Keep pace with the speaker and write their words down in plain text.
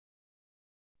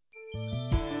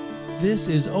This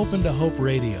is Open to Hope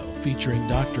Radio, featuring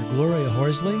Dr. Gloria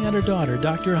Horsley and her daughter,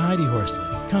 Dr. Heidi Horsley,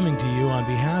 coming to you on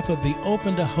behalf of the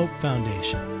Open to Hope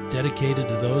Foundation, dedicated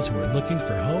to those who are looking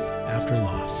for hope after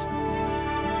loss.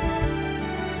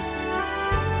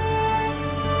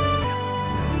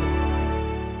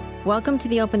 Welcome to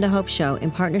the Open to Hope Show in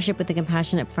partnership with the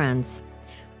Compassionate Friends.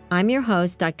 I'm your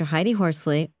host, Dr. Heidi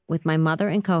Horsley, with my mother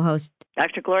and co-host,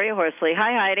 Dr. Gloria Horsley.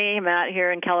 Hi, Heidi. I'm out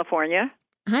here in California.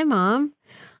 Hi, Mom.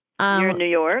 You're in New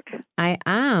York? I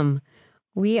am.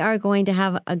 We are going to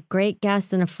have a great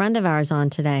guest and a friend of ours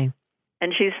on today.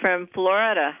 And she's from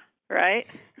Florida, right?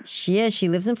 She is. She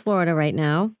lives in Florida right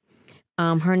now.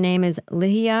 Her name is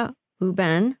Ligia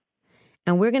Houben.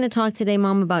 And we're going to talk today,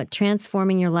 Mom, about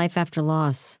transforming your life after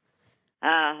loss.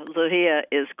 Ligia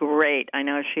is great. I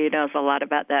know she knows a lot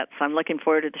about that, so I'm looking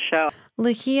forward to the show.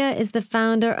 Ligia is the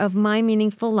founder of My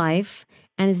Meaningful Life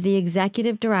and is the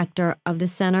executive director of the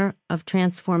Center of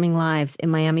Transforming Lives in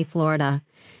Miami, Florida.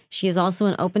 She is also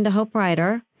an Open to Hope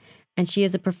writer, and she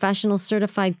is a professional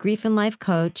certified grief and life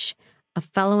coach, a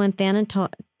fellow in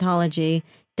thanatology,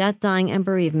 death, dying, and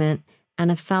bereavement,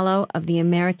 and a fellow of the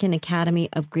American Academy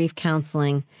of Grief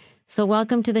Counseling. So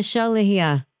welcome to the show,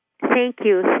 Ligia. Thank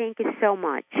you. Thank you so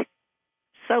much.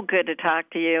 So good to talk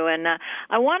to you. And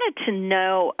I wanted to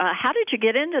know, how did you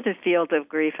get into the field of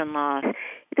grief and loss?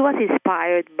 It was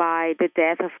inspired by the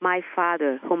death of my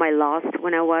father, whom I lost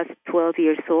when I was 12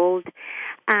 years old.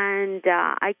 And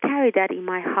I carried that in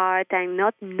my heart and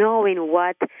not knowing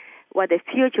what the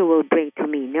future will bring to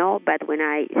me, no? But when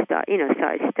I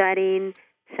started studying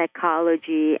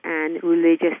psychology and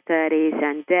religious studies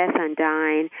and death and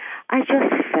dying, I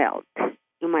just felt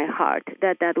in my heart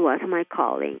that was my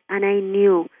calling, and I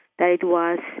knew that it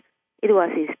was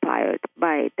inspired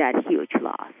by that huge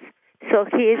loss. So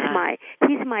he's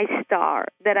my star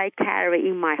that I carry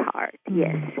in my heart.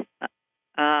 Yes.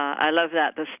 I love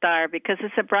that, the star, because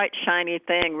it's a bright, shiny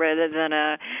thing rather than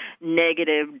a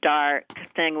negative, dark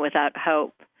thing without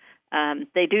hope.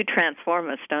 They do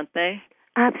transform us, don't they?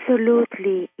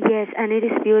 Absolutely, yes, and it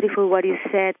is beautiful what you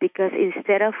said, because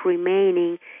instead of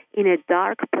remaining in a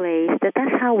dark place,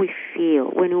 that's how we feel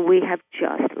when we have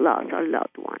just lost our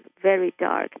loved one, very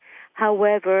dark.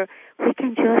 However, we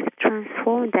can just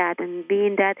transform that and be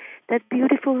in that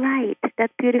beautiful light,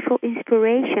 that beautiful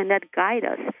inspiration that guides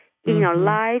us in our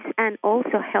lives, and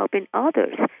also helping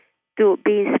others to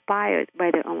be inspired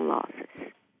by their own losses.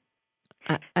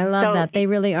 I love that. They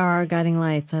really are our guiding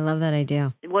lights. I love that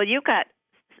idea. Well, you've got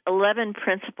 11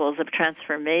 principles of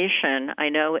transformation. I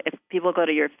know if people go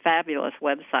to your fabulous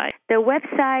website. The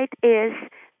website is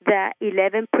the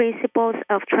 11 Principles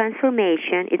of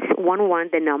Transformation. It's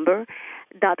 11, the number,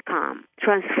 .com.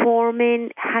 Transforming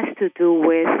has to do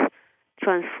with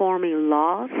transforming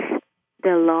loss,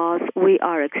 the loss we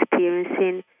are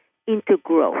experiencing, into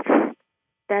growth.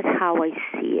 That's how I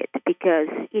see it, because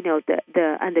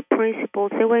the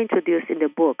principles, they were introduced in the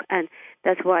book, and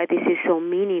that's why this is so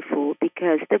meaningful,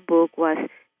 because the book was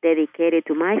dedicated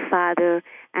to my father,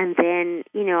 and then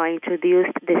I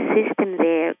introduced the system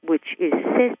there, which is a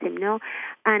system,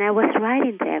 and I was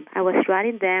writing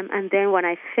them, and then when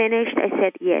I finished, I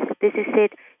said, yes, this is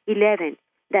it, 11,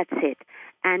 that's it.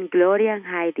 And Gloria and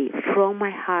Heidi, from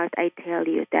my heart, I tell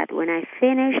you that when I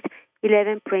finished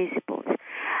 11 principles,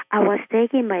 I was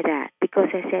taken by that, because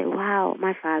I said, wow,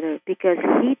 my father, because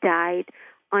he died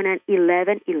on an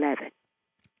 11/11,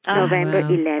 November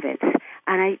 11th.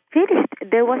 And I finished.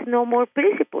 There was no more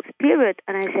principles, period.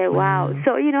 And I said, wow.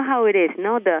 So you know how it is,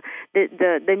 no?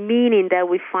 The meaning that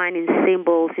we find in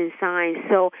symbols, in signs.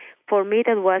 So for me,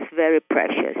 that was very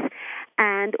precious.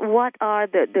 And what are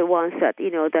the ones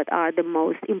that are the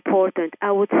most important?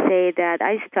 I would say that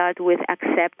I start with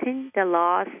accepting the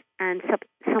loss, and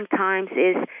sometimes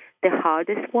is the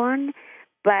hardest one.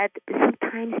 But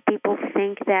sometimes people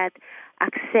think that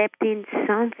accepting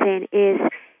something is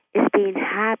being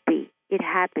happy it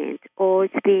happened, or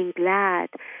it's being glad.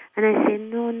 And I say,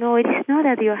 no, it is not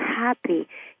that you're happy.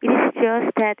 It is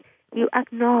just that you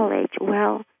acknowledge,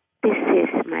 well, this is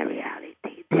my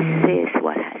reality. This is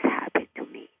what has happened to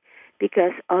me.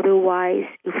 Because otherwise,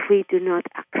 if we do not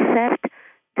accept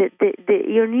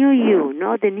your new you,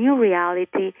 the new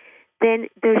reality, then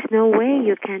there's no way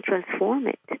you can transform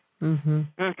it.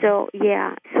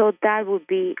 So that would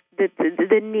be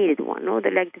the needed one,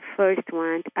 the first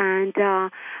one, and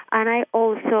I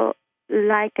also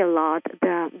like a lot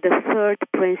the third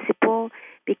principle,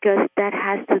 because that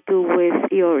has to do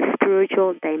with your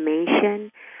spiritual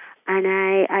dimension, and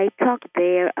I talk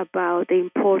there about the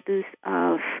importance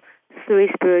of 3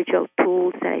 spiritual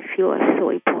tools that I feel are so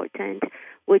important,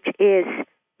 which is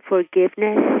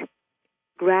forgiveness,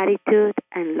 gratitude,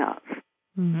 and love.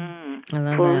 I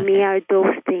love For that. me, are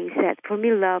those things that, for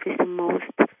me, love is the most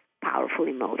powerful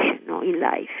emotion, in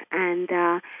life. And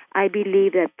I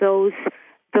believe that those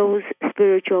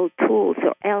spiritual tools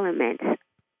or elements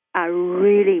are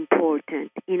really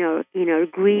important in our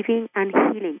grieving and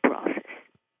healing process.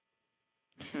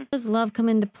 How does love come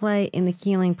into play in the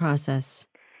healing process?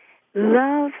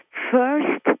 Love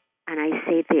first, and I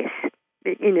say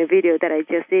this in a video that I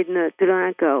just did not too long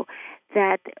ago,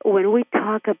 that when we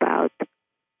talk about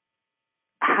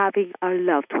having our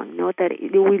loved one, that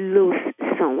we lose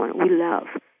someone we love,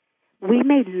 we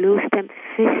may lose them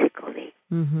physically,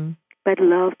 but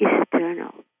love is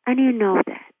eternal. And you know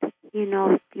that. You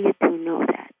do know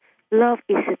that. Love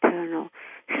is eternal.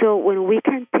 So when we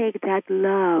can take that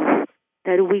love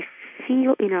that we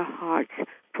feel in our hearts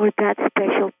for that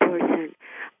special person,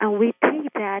 and we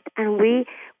take that and we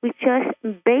just,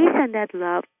 based on that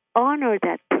love, honor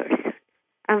that person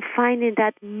and finding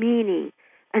that meaning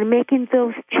and making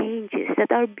those changes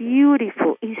that are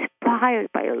beautiful,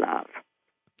 inspired by love.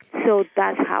 So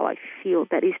that's how I feel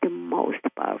that is the most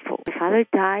powerful. My father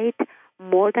died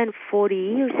more than 40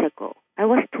 years ago. I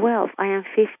was 12. I am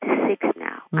 56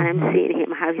 now. And I'm seeing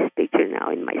him, have his picture now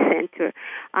in my center.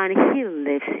 And he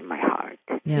lives in my heart.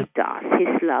 Yeah. He does.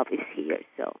 His love is here.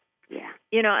 So, yeah.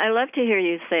 I love to hear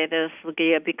you say this,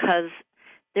 Ligia, because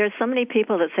there's so many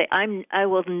people that say, I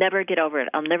will never get over it.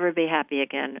 I'll never be happy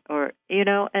again. Or,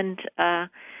 and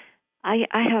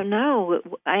I don't know.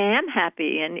 I am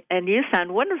happy, and you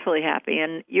sound wonderfully happy,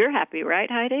 and you're happy,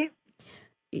 right, Heidi?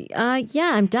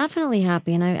 Yeah, I'm definitely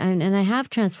happy, and I have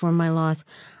transformed my loss.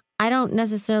 I don't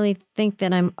necessarily think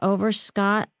that I'm over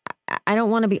Scott. I don't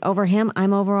want to be over him.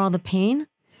 I'm over all the pain.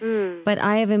 But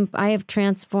I have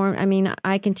transformed. I mean,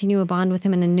 I continue a bond with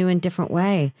him in a new and different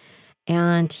way,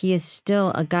 and he is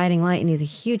still a guiding light, and he's a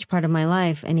huge part of my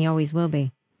life, and he always will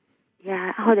be.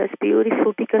 Yeah, that's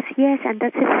beautiful, because yes, and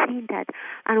that's a thing that,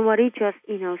 and what he just,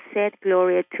 said,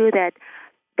 Gloria, too,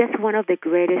 that's one of the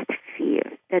greatest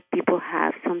fears that people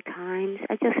have sometimes.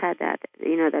 I just had that,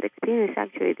 that experience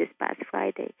actually this past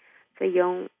Friday for a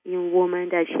young woman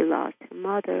that she lost her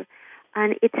mother,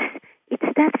 and it's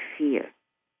that fear,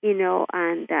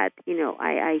 and that,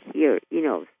 I hear,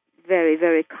 very,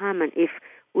 very common if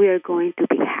we are going to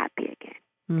be happy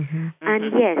again.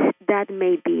 And yes, that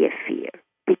may be a fear,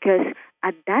 because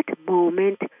at that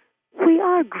moment we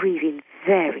are grieving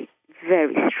very,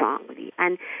 very strongly.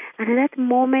 And at that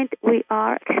moment we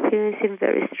are experiencing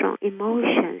very strong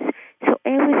emotions. So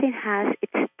everything has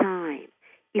its time.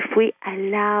 If we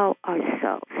allow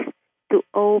ourselves to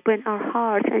open our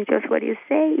hearts and just what you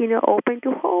say, open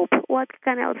to hope. What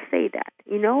can I say that,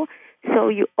 So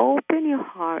you open your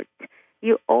heart.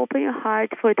 You open your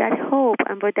heart for that hope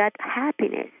and for that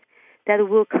happiness that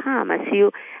will come as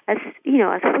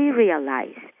we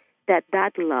realize that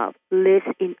love lives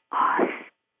in us,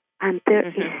 and there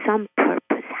is some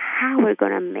purpose how we're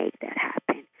going to make that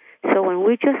happen. So when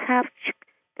we just have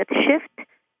that shift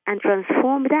and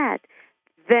transform that,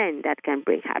 then that can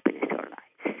bring happiness to our lives.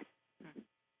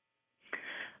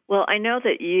 Well, I know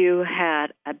that you had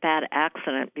a bad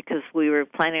accident, because we were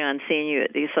planning on seeing you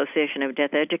at the Association of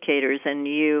Death Educators, and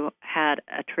you had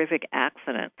a terrific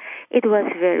accident. It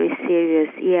was very serious.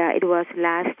 Yeah, it was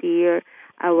last year.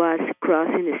 I was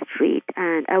crossing the street,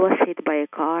 and I was hit by a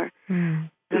car.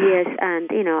 Yes,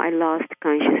 and, I lost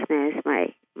consciousness.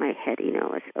 My head,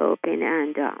 was open,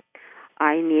 and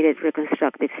I needed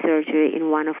reconstructive surgery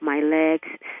in one of my legs.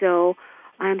 So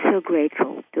I'm so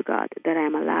grateful to God that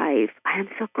I'm alive. I am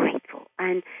so grateful.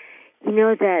 And,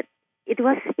 that it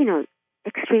was,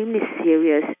 extremely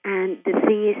serious. And the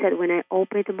thing is that when I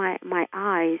opened my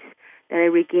eyes, that I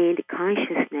regained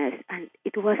consciousness. And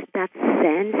it was that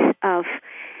sense of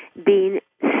being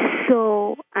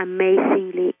so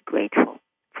amazingly grateful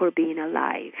for being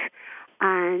alive.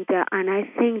 And I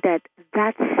think that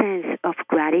sense of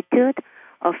gratitude,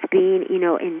 of being,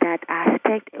 in that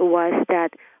aspect, was that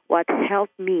what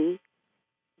helped me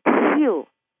heal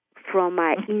from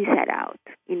my inside out,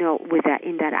 in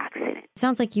that accident. It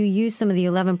sounds like you used some of the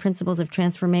 11 principles of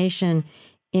transformation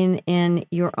in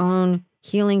your own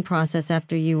healing process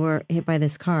after you were hit by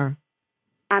this car.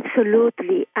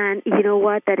 Absolutely. And you know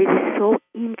what? That is so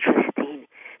interesting,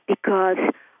 because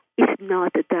it's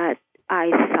not that I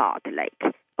thought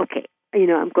like, okay,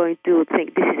 I'm going to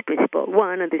think this is principle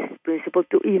 1 and this is principle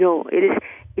 2.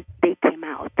 They came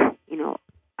out,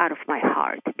 out of my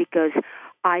heart, because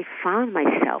I found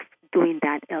myself doing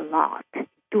that a lot,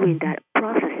 doing that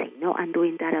processing, and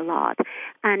doing that a lot.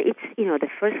 And it's, the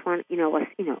first one, was,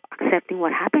 accepting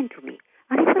what happened to me.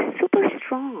 And it was super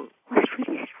strong. It was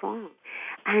really strong.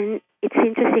 And it's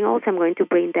interesting also, I'm going to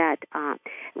bring that,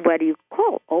 what you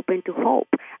call open to hope.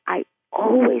 I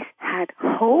always had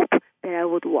hope that I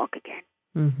would walk again.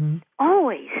 Mm-hmm.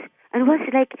 Always. And it was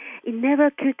like, it never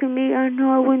occurred to me, oh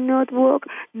no, I will not walk.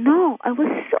 No, I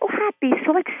was so happy,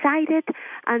 so excited,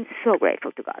 and so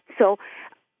grateful to God. So,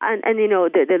 and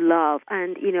the love,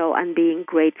 and and being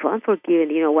grateful and forgiving,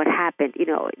 what happened,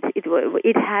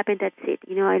 it happened, that's it.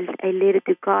 I laid it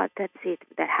to God, that's it,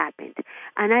 that happened.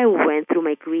 And I went through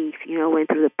my grief, went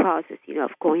through the process,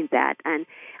 of going that. And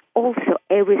also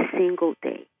every single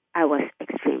day I was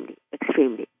extremely,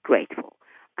 extremely grateful.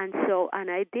 And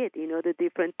I did, the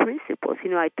different principles.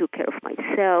 I took care of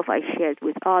myself. I shared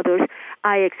with others.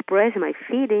 I expressed my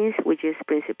feelings, which is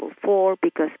principle 4,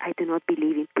 because I do not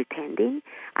believe in pretending.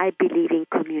 I believe in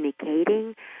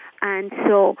communicating. And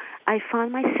so I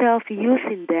found myself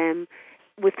using them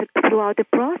throughout the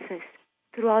process.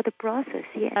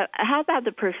 Yeah. How about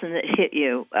the person that hit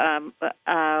you?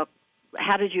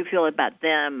 How did you feel about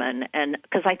them? And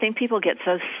because I think people get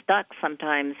so stuck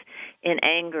sometimes in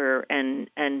anger and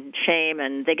shame,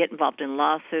 and they get involved in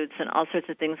lawsuits and all sorts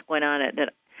of things going on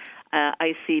that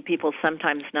I see people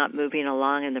sometimes not moving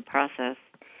along in the process.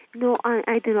 No,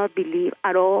 I do not believe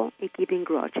at all in keeping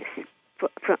grudges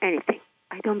for anything.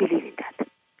 I don't believe in that.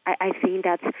 I think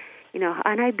that's,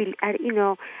 and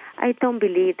I don't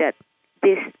believe that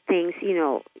these things,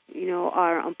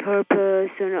 are on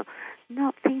purpose.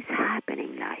 No, things happen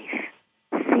in life.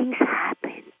 Things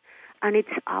happen. And it's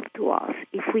up to us.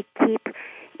 If we keep,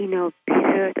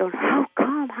 bitter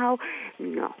on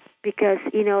no. Because,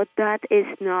 that is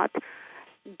not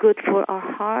good for our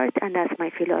heart, and that's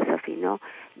my philosophy,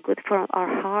 good for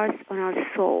our hearts and our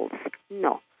souls.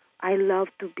 No. I love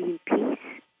to be in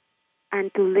peace,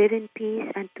 and to live in peace,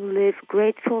 and to live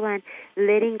grateful, and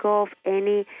letting go of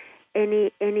any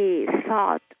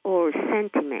thought or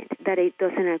sentiment that it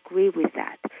doesn't agree with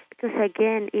that. Because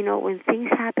again, when things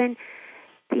happen,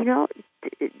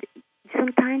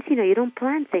 sometimes, you don't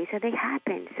plan things and they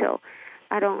happen. So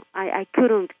I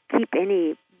couldn't keep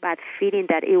any bad feeling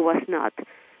that it was not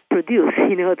produced,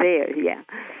 there. Yeah.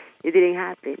 It didn't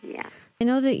happen. Yeah. I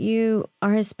know that you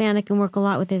are Hispanic and work a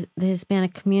lot with the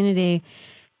Hispanic community.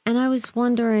 And I was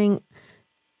wondering,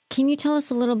 can you tell us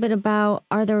a little bit about,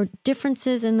 are there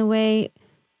differences in the way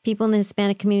people in the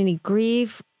Hispanic community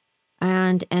grieve?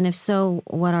 And if so,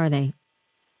 what are they?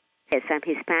 Yes, I'm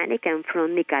Hispanic. I'm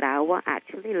from Nicaragua,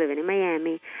 actually, living in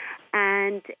Miami.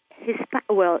 And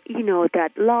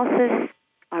that losses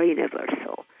are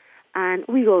universal. And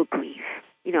we all grieve,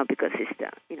 because it's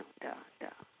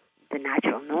the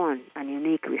natural, and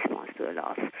unique response to a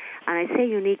loss. And I say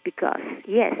unique because,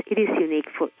 yes, it is unique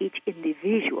for each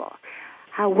individual.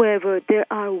 However, there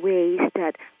are ways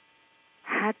that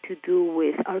have to do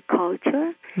with our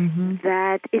culture,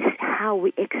 that is how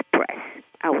we express,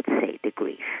 I would say, the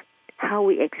grief, how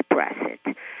we express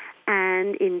it.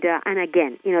 And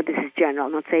again, this is general,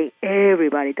 not saying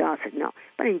everybody does it, no,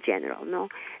 but in general, no,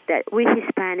 that we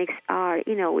Hispanics are,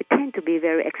 we tend to be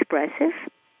very expressive,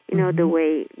 the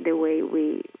way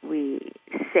we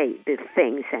say the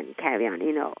things and carry on,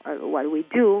 what we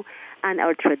do, and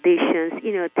our traditions,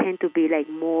 tend to be like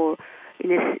more,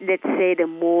 let's say the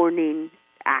mourning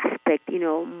aspect,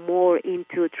 more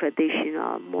into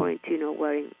traditional, more into,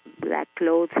 wearing black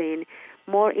clothing,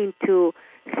 more into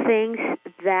things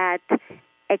that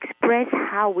express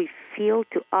how we feel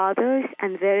to others,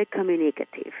 and very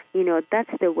communicative. That's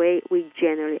the way we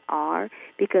generally are,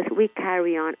 because we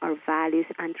carry on our values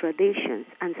and traditions,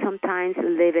 and sometimes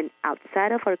living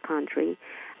outside of our country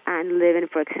and living,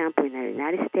 for example, in the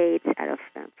United States,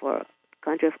 for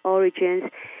country of origins,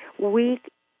 we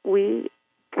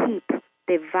keep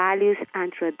the values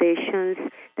and traditions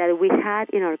that we had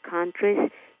in our countries,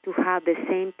 to have the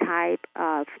same type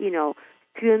of,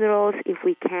 funerals if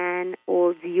we can,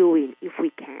 or viewing if we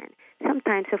can.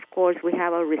 Sometimes, of course, we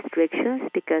have our restrictions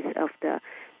because of the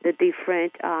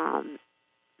different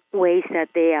ways that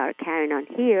they are carrying on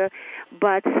here.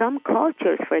 But some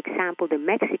cultures, for example, the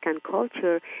Mexican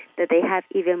culture, that they have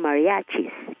even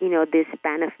mariachis, this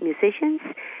band of musicians,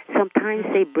 sometimes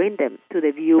they bring them to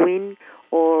the viewing,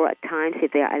 or at times,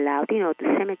 if they are allowed,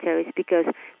 to cemeteries, because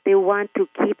they want to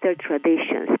keep their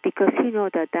traditions, because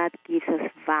that gives us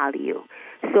value.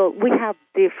 So we have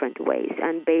different ways,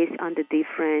 and based on the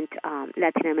different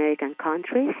Latin American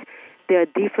countries, there are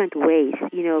different ways.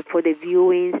 For the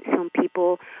viewings, some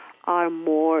people are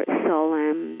more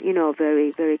solemn,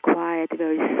 very, very quiet,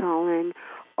 very solemn.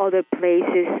 Other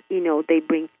places, they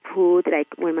bring food. Like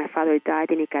when my father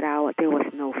died in Nicaragua, there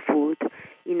was no food,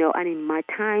 and in my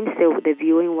times, the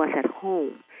viewing was at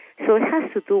home. So it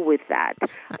has to do with that.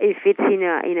 If it's in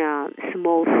a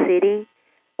small city,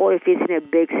 or if it's in a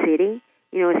big city,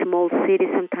 a small city,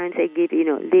 sometimes they give,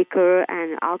 liquor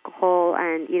and alcohol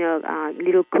and,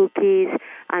 little cookies,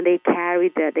 and they carry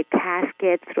the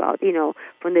casket throughout,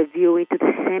 from the viewing to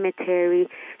the cemetery.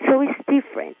 So it's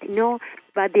different,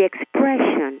 but the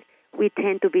expression, we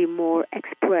tend to be more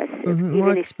expressive.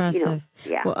 More expressive.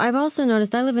 Yeah. Well, I've also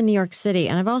noticed, I live in New York City,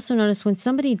 and I've also noticed when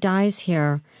somebody dies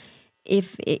here,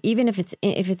 even if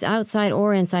it's outside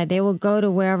or inside, they will go to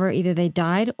wherever either they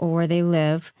died or where they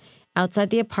live, outside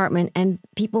the apartment, and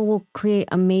people will create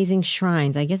amazing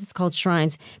shrines. I guess it's called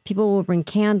shrines. People will bring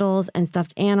candles and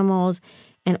stuffed animals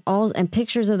and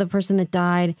pictures of the person that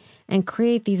died and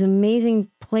create these amazing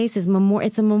places.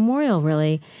 It's a memorial,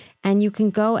 really. And you can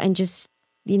go and just,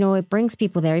 it brings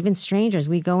people there, even strangers.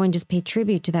 We go and just pay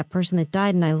tribute to that person that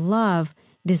died, and I love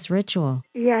this ritual.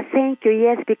 Yeah, thank you.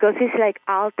 Yes, because it's like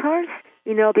altars,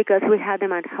 because we have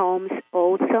them at homes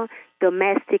also,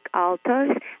 domestic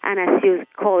altars, and as you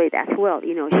call it as well,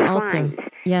 shrines. Altar.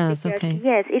 Yes, because, okay.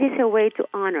 Yes, it is a way to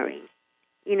honoring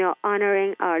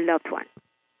our loved one.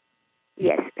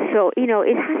 Yes, so,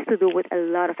 it has to do with a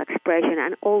lot of expression,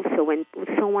 and also when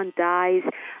someone dies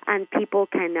and people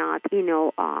cannot,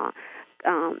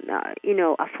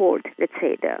 afford, let's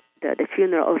say, the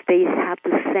funeral, or they have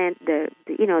to send the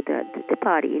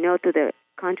body, to the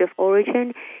country of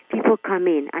origin, people come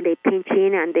in and they pinch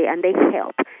in and they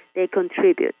help, they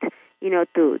contribute,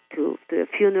 to the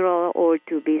funeral, or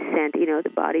to be sent, the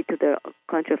body to the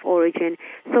country of origin.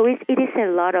 So it is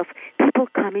a lot of people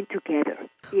coming together.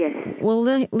 Yes. Well,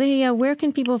 Ligia, where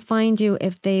can people find you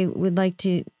if they would like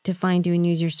to find you and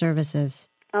use your services?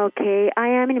 Okay, I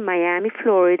am in Miami,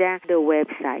 Florida. The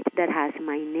website that has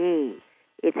my name,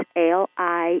 it's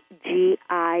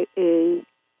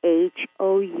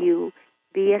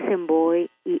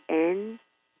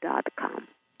LIGIAHOUBEN.com.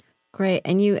 Great,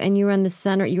 and you run the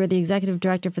center. You are the executive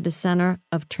director for the Center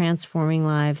of Transforming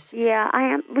Lives. Yeah, I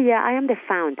am. Yeah, I am the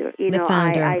founder. The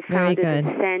founder. I Very founded good.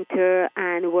 the center,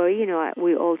 and where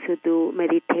we also do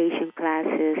meditation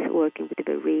classes, working with the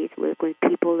bereaved, working with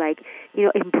people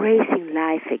embracing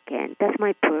life again. That's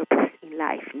my purpose in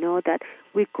life. That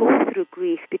we go through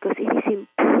grief because it is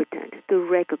important to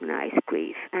recognize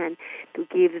grief and to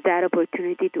give that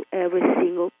opportunity to every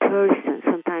single person.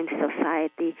 Sometimes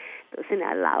society doesn't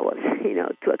allow us,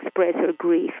 to express our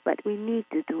grief, but we need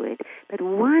to do it. But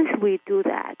once we do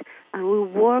that and we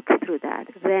work through that,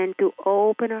 then to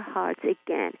open our hearts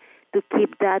again, to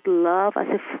keep that love as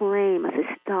a flame, as a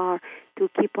star, to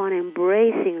keep on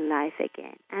embracing life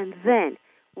again. And then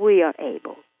we are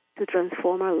able to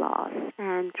transform our loss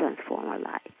and transform our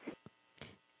lives.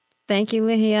 Thank you,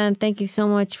 Ligia, and thank you so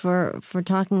much for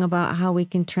talking about how we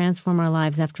can transform our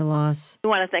lives after loss. We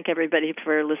want to thank everybody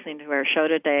for listening to our show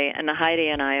today. And Heidi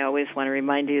and I always want to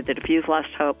remind you that if you've lost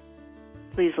hope,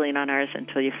 please lean on ours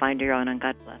until you find your own, and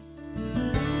God bless.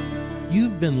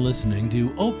 You've been listening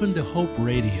to Open to Hope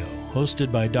Radio,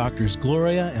 hosted by Doctors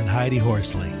Gloria and Heidi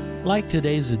Horsley. Like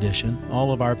today's edition,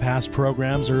 all of our past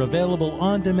programs are available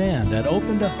on demand at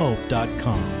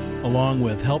opentohope.com. along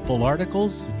with helpful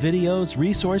articles, videos,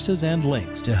 resources, and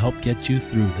links to help get you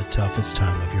through the toughest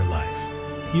time of your life.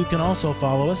 You can also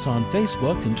follow us on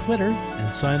Facebook and Twitter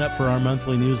and sign up for our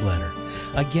monthly newsletter.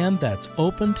 Again, that's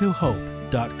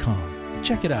opentohope.com.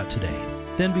 Check it out today.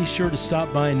 Then be sure to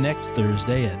stop by next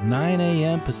Thursday at 9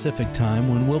 a.m. Pacific Time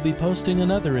when we'll be posting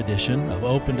another edition of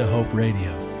Open to Hope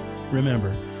Radio.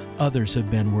 Remember, others have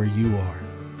been where you are.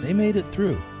 They made it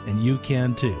through, and you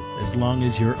can too, as long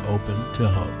as you're open to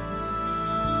hope.